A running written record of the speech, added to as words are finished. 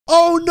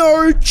Oh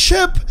no,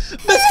 Chip!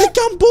 Mr.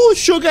 Gumball's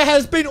sugar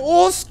has been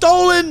all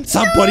stolen!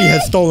 Somebody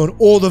has stolen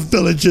all the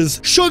villagers'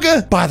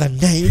 sugar by the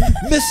name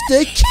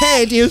Mr.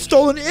 Candy has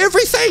stolen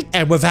everything!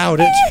 And without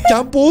it,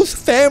 Gumball's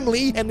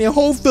family and their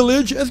whole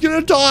village is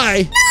gonna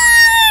die!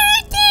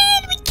 No,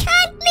 Dad, we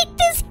can't let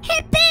this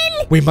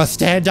happen! We must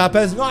stand up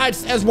as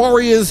knights, as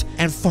warriors,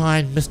 and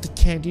find Mr.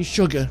 Candy's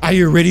sugar. Are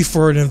you ready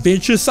for an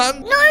adventure,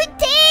 son? No,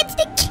 Dad,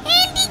 the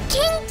Candy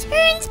King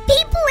turns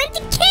people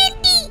into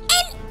candy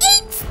and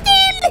eats them!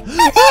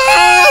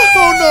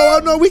 Oh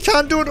no, we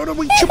can't do it. Oh no,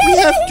 Chip, we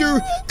have to.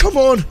 Come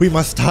on, we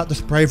must start this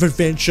brave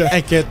adventure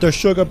and get the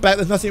sugar back.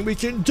 There's nothing we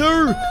can do.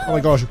 Oh my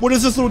gosh, what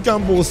is this little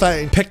Gumball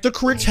saying? Pick the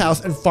correct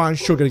house and find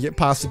sugar to get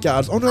past the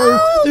guards. Oh no,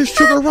 there's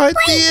sugar right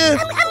there.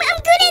 I'm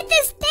good at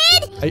this,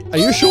 Dad. Are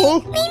you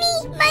sure?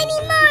 Meeny,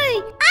 miny,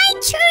 mo. I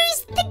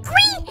choose the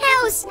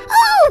greenhouse.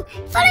 Oh,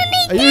 follow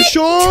me, Dad. Are you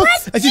sure?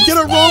 Trust If you get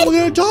it me, wrong, Dad. we're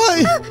gonna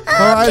die.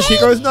 All right, okay. here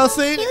goes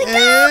nothing. Here we go.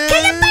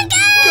 And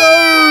Cowabunga.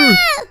 go.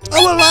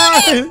 I'm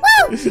alive. Woo.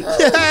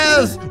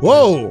 Yes.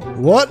 Whoa,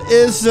 what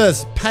is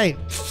this? Paint.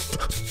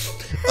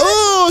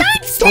 Oh,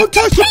 don't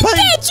touch the paint.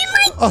 Dad, you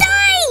might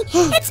die.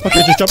 It's Okay,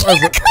 made just of jump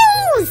over it.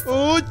 chemicals.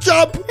 Oh,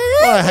 jump.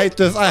 Oh, I hate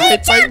this. I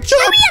hate paint.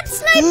 Jump. Hurry up,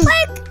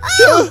 Slowpoke.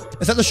 Oh.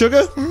 Is that the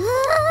sugar?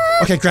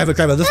 Okay, grab it.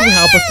 This will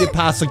help us get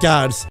past the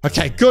guards.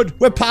 Okay, good.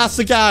 We're past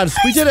the guards.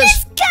 We did it.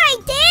 This guy,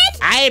 Dad.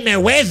 I'm a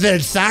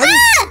wizard, son.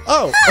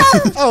 Oh,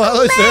 Oh,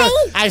 hello, sir.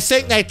 my. I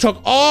think they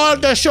took all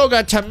the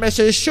sugar to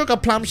Mrs.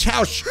 Sugarplum's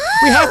house.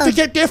 We have to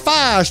get there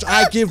fast.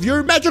 I give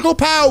you magical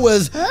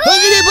powers.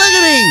 Boogity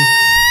boogity.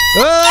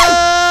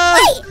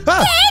 Wait,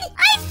 Dad,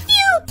 I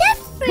feel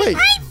different. Wait,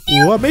 I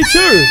feel what? Me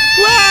too.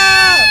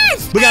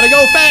 fast. We gotta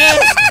go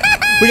fast.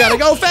 We gotta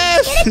go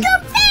fast. Gotta go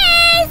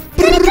fast.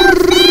 Gotta go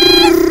fast.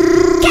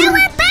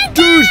 Cowabunga.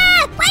 Dude,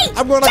 Wait,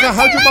 I'm going like jump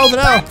 100 miles an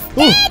hour. Dad,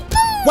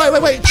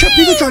 Oh, wait. Chip,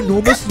 these are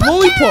ginormous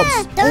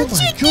lollipops. Don't Oh you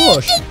my dare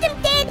gosh. eat them,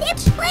 Dad. They're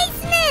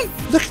poisonous.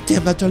 Look at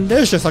them, they're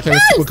delicious. Okay,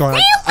 let's keep No,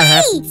 going.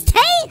 stay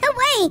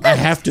away. I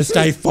have to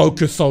stay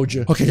focused,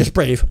 soldier. Okay, just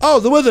breathe. Oh,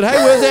 the wizard.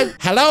 Hey, wizard.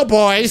 Hello,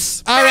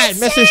 boys. All right,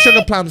 Mrs.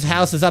 Sugarplum's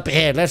house is up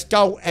ahead. Let's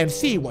go and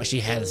see what she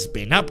has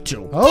been up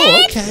to.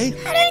 Oh, okay.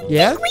 I don't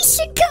think we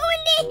should go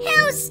in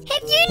their house.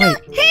 Have you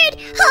not heard of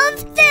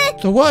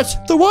The what?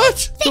 The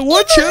what? The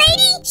what, evil Chip?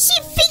 lady? She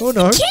feeds Oh,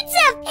 no. the kids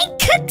up and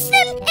cooks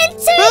them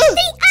into the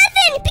oven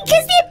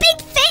because they're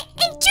big, fat,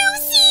 and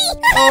juicy.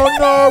 Oh,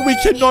 no. We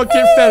cannot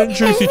get fat and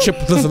juicy, Chip.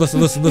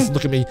 Listen.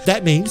 Look at me.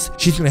 That means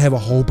she's going to have a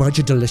whole bunch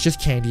of delicious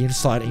candy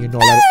inside and you're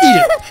not allowed to eat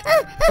it.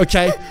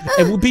 Okay?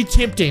 It will be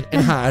tempting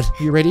and hard.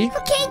 You ready?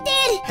 Okay,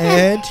 Dad.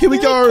 And here we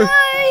go.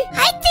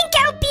 I think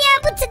I'll be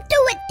able to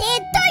do it,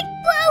 Dad. Don't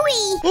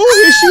worry. Oh,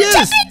 here she is.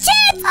 Chip.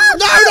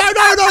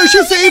 No,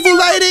 she's the evil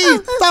lady.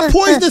 The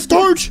poisonous,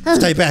 don't.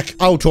 Stay back.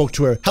 I'll talk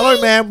to her. Hello,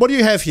 ma'am. What do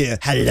you have here?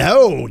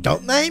 Hello.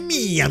 Don't mind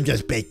me. I'm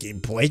just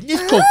baking poisonous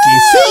cookies.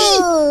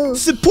 Oh.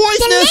 See? It's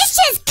poisonous.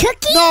 Delicious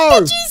cookies. No.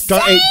 Did you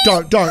Don't say? eat.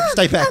 Don't.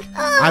 Stay back.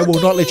 I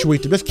will not let you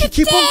eat them. Just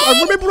keep on.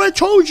 Dad. Remember what I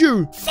told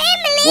you.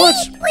 Family, What?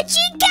 would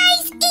you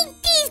guys eat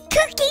these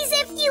cookies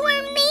if you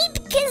were me?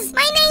 Because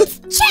my name's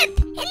Chip,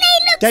 and they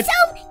look That- so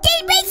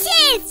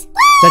delicious.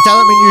 That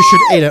doesn't mean you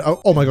should eat it.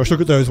 Oh my gosh,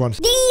 look at those ones.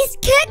 These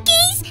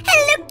cookies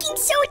are looking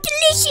so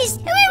delicious.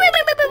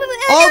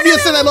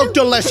 Obviously, they look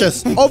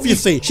delicious.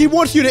 Obviously. She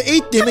wants you to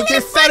eat them and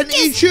get fat and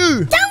eat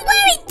you. Don't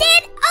worry,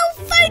 Dad. I'll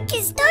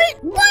focus.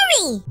 Don't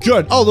worry.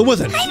 Good. Oh, the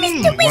wizard. Hi,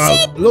 Mr. Well,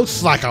 Wizard.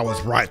 looks like I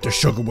was right. The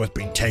sugar was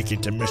being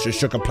taken to Mrs.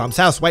 Sugarplum's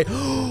house. Wait,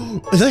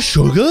 is that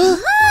sugar?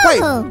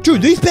 Wait,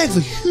 dude, these bags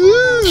are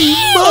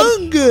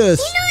humongous.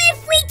 You know,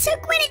 if we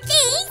took one of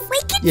these, we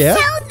could Yeah?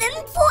 sell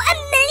them for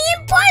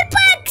 $1,000,000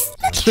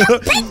 Robux. Look how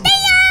big they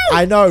are.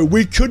 I know,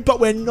 we could, but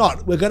we're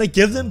not. We're going to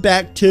give them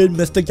back to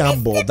Mr.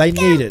 Gumball. They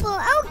need it.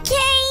 Okay.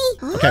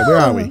 Okay, where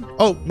are we?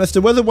 Oh,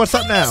 Mr. Wizard, what's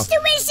up now? Mr.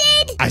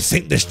 Wizard. I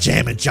think this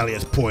jam and jelly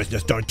is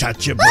poisonous. Don't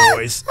touch it,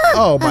 boys.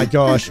 Oh my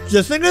gosh.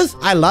 The thing is,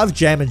 I love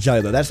jam and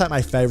jelly though. That's like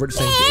my favorite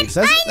thing to eat.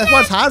 So that's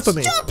why it's hard for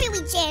me. Strawberry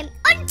jam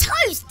on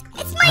toast.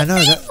 It's my I know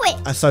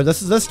favorite. that. So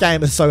this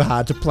game is so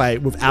hard to play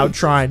without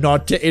trying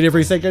not to eat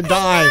every single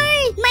dime.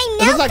 My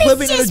This is mouth like is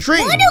living in a just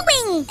dream.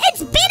 watering.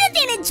 It's better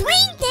than a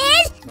dream,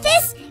 Dad.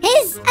 This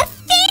is a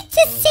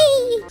fantasy.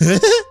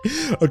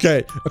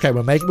 Okay,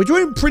 we're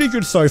doing pretty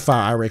good so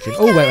far, I reckon.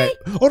 Oh wait.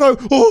 Oh no.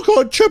 Oh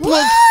god,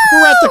 Chipmunk.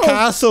 We're at the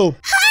castle.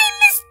 Hi,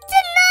 Mr.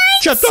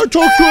 Knight. Chip,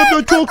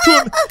 don't talk to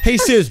him. He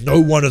says no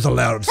one is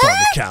allowed inside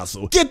the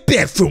castle. Get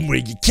back from where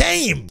you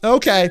came.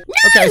 Okay,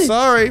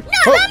 sorry. No,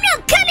 I'm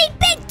not coming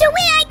back to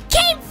where I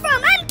came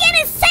from. I'm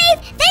gonna save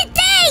the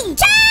day.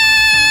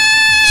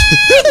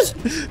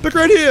 Look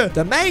right here.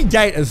 The main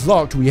gate is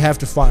locked. We have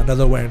to find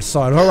another way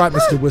inside. All right,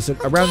 Mr. Wizard.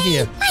 Around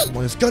here. Well,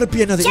 there's got to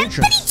be another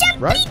entrance,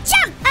 right?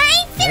 Jump.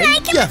 I feel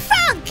like I'm Yeah. a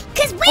frog.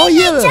 Because when Oh,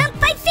 yeah. I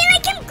jump, I feel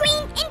like I'm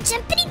green and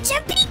jumpity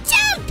jump.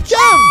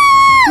 Jump!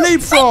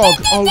 Leapfrog!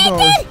 Oh no.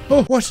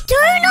 Oh, what? Do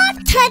not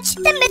touch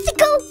the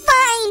mythical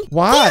vine.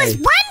 Why? There is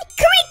one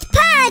correct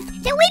path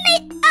that we may...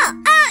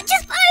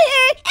 just follow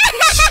her.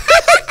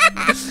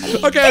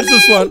 Okay, it's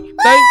this one.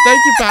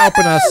 Thank you for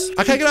helping us.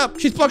 Okay, get up.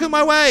 She's blocking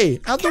my way.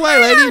 Out the way,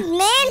 lady. Come on,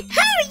 man.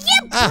 Hurry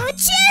up,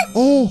 butcher.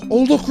 Oh,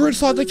 look, we're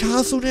inside the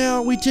castle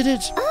now. We did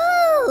it.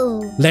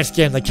 Oh. Let's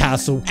get in the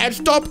castle and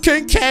stop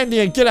King Candy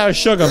and get our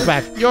sugar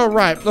back. You're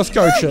right. Let's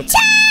go, Chip.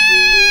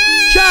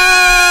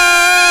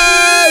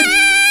 Charge!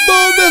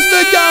 For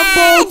Mr.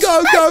 Gumball!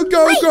 Go!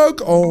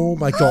 Oh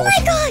my gosh.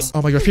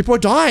 Oh my gosh. People are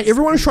dying.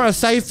 Everyone is trying to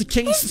save the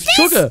king's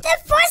sugar. Is this the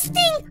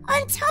frosting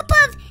on top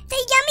of the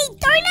yummy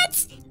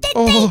donuts that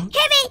they have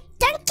at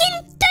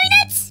Dunkin'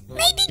 Donuts?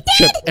 Maybe, Dad?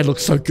 Chip, it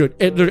looks so good.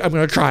 I'm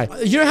gonna cry.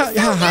 You know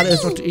how hard it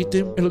is not to eat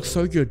them? It looks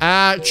so good.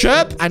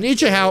 Chip, I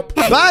need your help.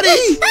 Buddy!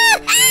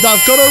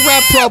 I've got a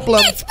rat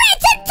problem. It's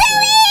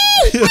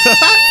Ratatouille!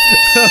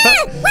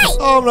 Wait.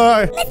 Oh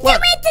no. Mr.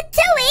 What?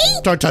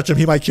 Ratatouille? Don't touch him.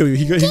 He might kill you.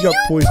 He got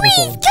poisonous Please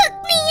on him. cook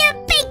me a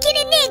bacon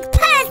and egg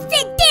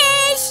pasta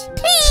dish,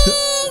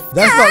 please.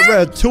 That's not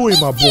Ratatouille,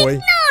 my boy.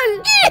 No.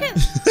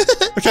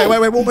 Okay,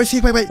 wait, almost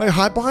here. Wait,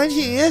 hide behind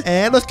here.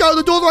 And let's go.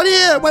 The door's right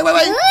here. Wait.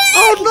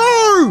 Oh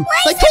no!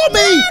 They caught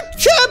me!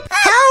 Chip!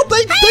 Help!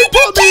 They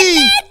put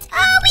me!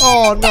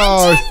 Oh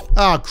no.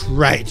 Oh,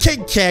 great.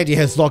 King Candy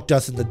has locked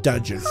us in the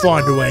dungeon.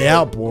 Find a way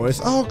out,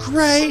 boys. Oh,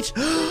 great.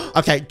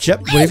 Okay, Chip,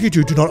 whatever you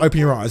do not open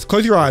your eyes.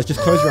 Close your eyes. Just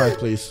close your eyes,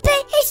 please.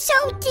 But it's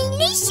so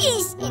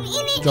delicious. And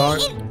it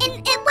wants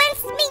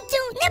me to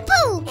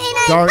nibble. And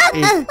Don't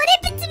eat. What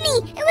happened to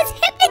me? It was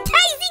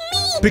hypnotizing me.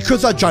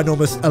 Because they're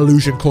ginormous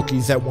illusion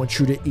cookies that want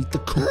you to eat the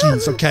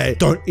cookies, okay?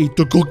 Don't eat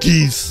the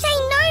cookies. They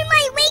know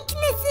my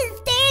weaknesses,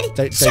 Dad.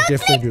 They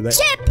definitely do that.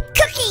 Chip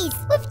cookies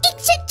with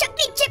extra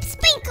chocolate chip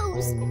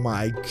sprinkles. Oh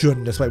my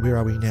goodness. Wait, where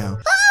are we now?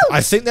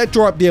 I think that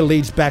door up there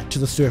leads back to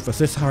the surface.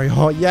 Let's hurry.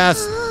 Oh,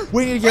 yes.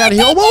 We need to get out of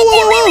here.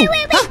 Whoa.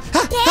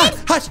 Dad,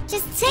 Hush.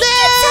 just take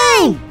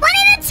your time. One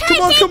at a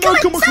time.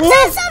 Come on.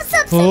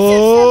 Stop.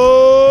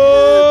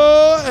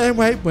 Oh, and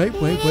wait. Dad, Go!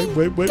 you wouldn't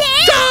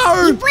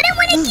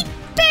want to get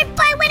burned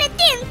by one of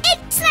them.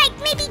 It's like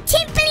maybe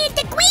 10 billion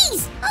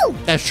degrees. Oh.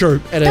 That's true.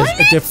 It is. It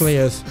Donuts? definitely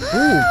is.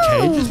 Ooh,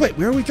 cages. Wait,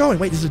 where are we going?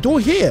 Wait, there's a door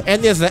here.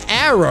 And there's an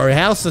arrow.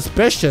 How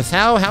suspicious.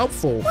 How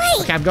helpful.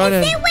 Wait, okay, I'm going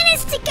is in. there one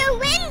us to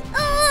go in?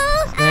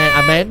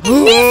 I'm in. Is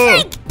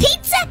this like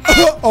pizza?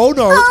 Oh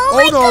no. Oh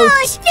my no.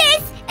 gosh,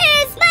 this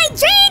is my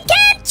dream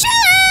come true!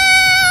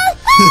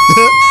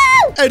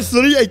 It's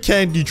literally a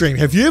candy dream.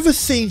 Have you ever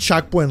seen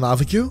Shark Boy and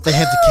Lava Girl? They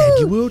have the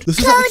candy world. This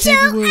is like Close the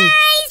candy your world.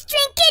 eyes,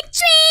 drink it,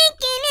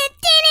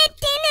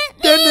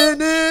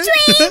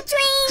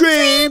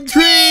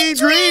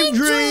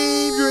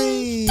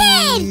 Dream.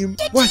 Dad,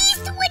 What? did you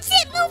used to watch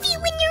that movie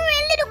when you were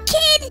a little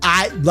kid?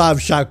 I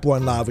love Shark Boy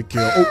and Lava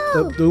Girl.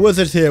 Oh, the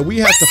wizard's here. We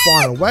have to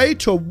find a way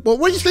to. What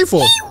are you screaming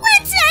for? He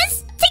wants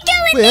us to go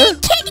in Where? the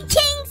Candy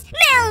King's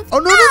mouth. Oh,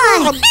 no.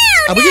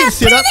 Are we getting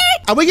set up?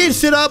 Are we getting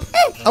set up?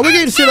 Are we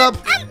getting set up?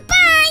 Bye. I'm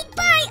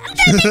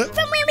going back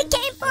from where we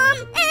came from.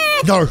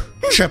 No,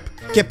 Chip,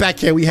 get back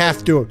here. We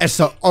have to. It's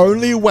the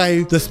only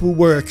way this will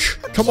work.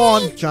 Come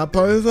on, jump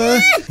over.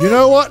 You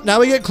know what? Now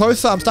we get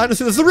closer. I'm starting to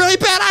see this is a really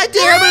bad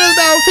idea. I'm in his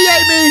mouth. He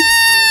ate me.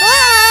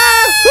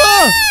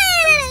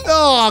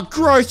 Oh,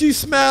 gross. You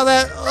smell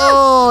that?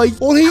 Oh,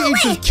 all he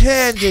eats is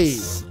candy.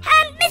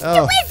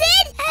 Mr.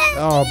 Wizard,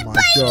 Oh do you my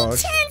by any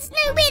gosh. chance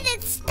know where the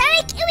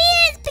stomach area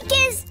is?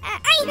 Because I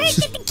heard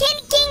that the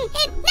Candy King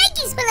had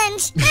Nikes for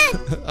lunch.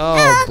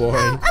 Oh, boy.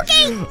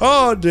 Okay.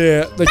 Oh,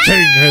 dear. The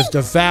king has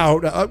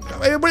devoured.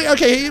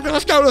 Okay,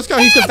 let's go.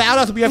 He's devoured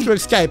us. We have to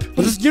escape.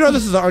 But this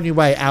is the only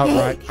way out,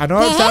 right? I know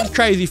it sounds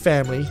crazy,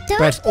 family. Don't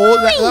but it's all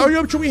the worry. only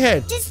option we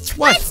had. Just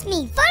What? trust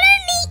me. Follow me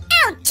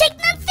out.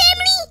 Chipmunk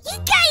family, you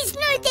guys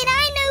know that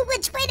I know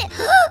which way to...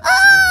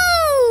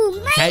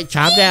 Oh, my Okay,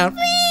 calm down.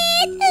 favorite.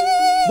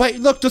 Wait,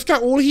 look, this guy,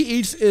 all he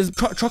eats is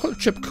chocolate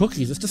chip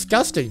cookies. It's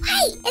disgusting.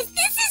 Hey, is this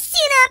a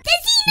setup?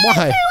 Does he know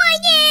Why? who I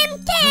am,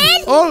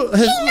 Dad? Oh,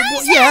 He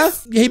knows yeah,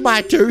 us. he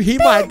might do.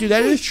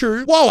 That is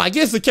true. Whoa, I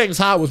guess the king's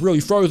heart was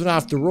really frozen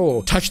after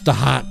all. Touch the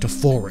heart to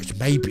forage,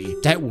 maybe.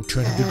 That will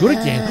turn into good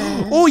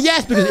again. Oh,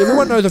 yes, because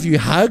everyone knows if you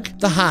hug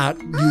the heart,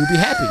 you will be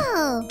happy.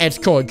 Oh. It's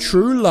called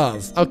true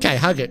love. Okay,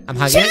 hug it. I'm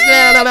hugging True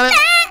it. love,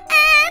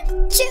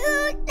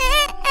 true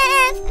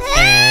love.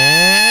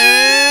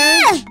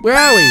 And where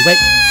are we? Wait.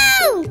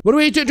 Oh. What do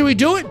we do? Do we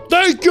do it?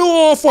 Thank you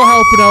all for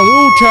helping our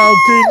little town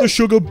gain the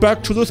sugar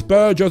back to this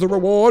badge as a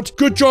reward.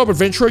 Good job,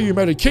 adventurer. You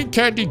made a King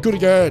Candy good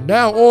again.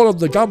 Now all of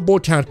the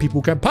Gumball Town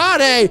people can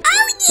party. Oh, yeah.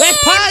 Let's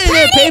party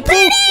there,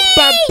 people.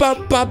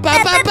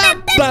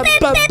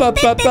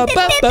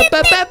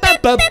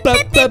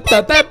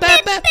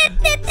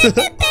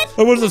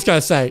 What does this guy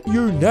say?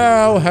 You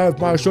now have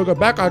my sugar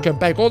back. I can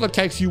bake all the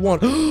cakes you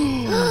want.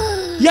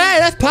 Yeah,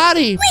 let's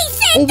party. We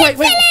saved the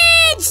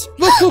village.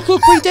 Look,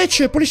 we did,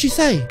 Chip. What did she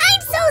say?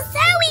 I'm so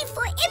sorry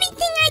for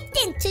everything I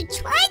did to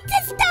try to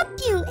stop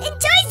you.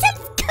 Enjoy some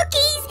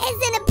cookies as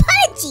an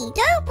apology.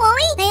 Don't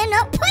worry, they are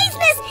not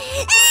poisonous.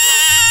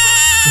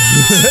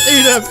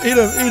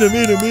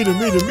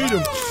 Eat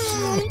him.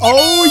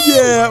 Oh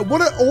yeah,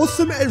 what an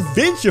awesome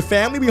adventure,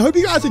 family. We hope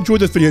you guys enjoyed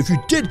this video. If you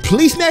did,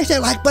 please smash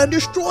that like button,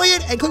 destroy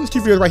it, and click these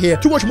two videos right here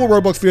to watch more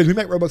Roblox videos. We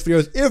make Roblox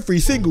videos every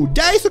single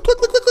day, so click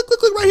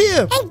right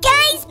here. And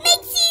guys,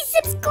 make sure you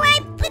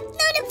subscribe with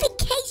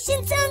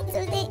notifications on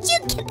so that you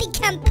can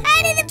become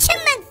part of the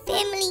Chipmunk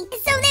family.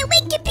 So that we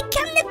can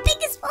become the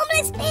biggest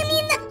homeless family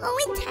in the whole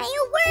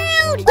entire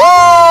world.